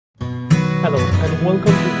Hello and welcome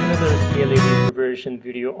to another CLD preparation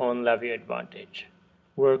video on LabVIEW Advantage.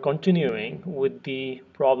 We're continuing with the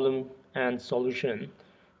problem and solution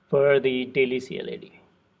for the daily CLD.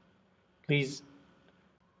 Please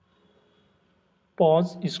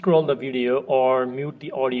pause, scroll the video or mute the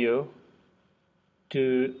audio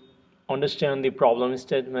to understand the problem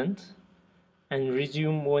statement and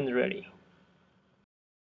resume when ready.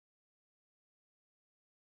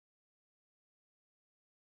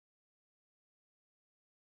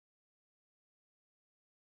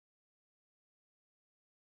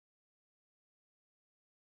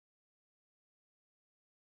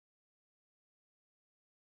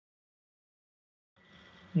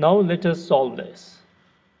 Now let us solve this.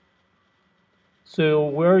 So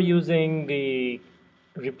we're using the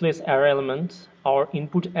replace array element. Our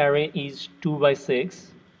input array is 2 by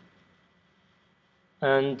 6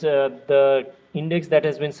 and the index that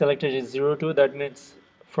has been selected is 0, 2. That means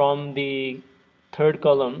from the third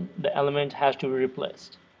column the element has to be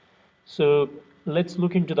replaced. So let's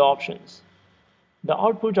look into the options. The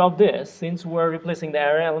output of this, since we're replacing the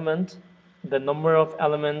array element, the number of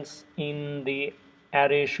elements in the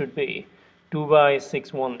array should be 2 by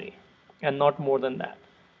 6 only and not more than that.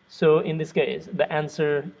 So in this case the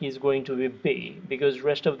answer is going to be B, because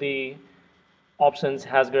rest of the options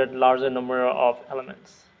has got larger number of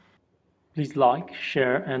elements. Please like,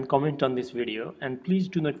 share and comment on this video, and please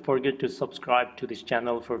do not forget to subscribe to this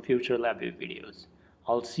channel for future LabVIEW videos.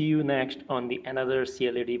 I'll see you next on the another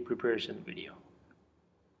CLD preparation video.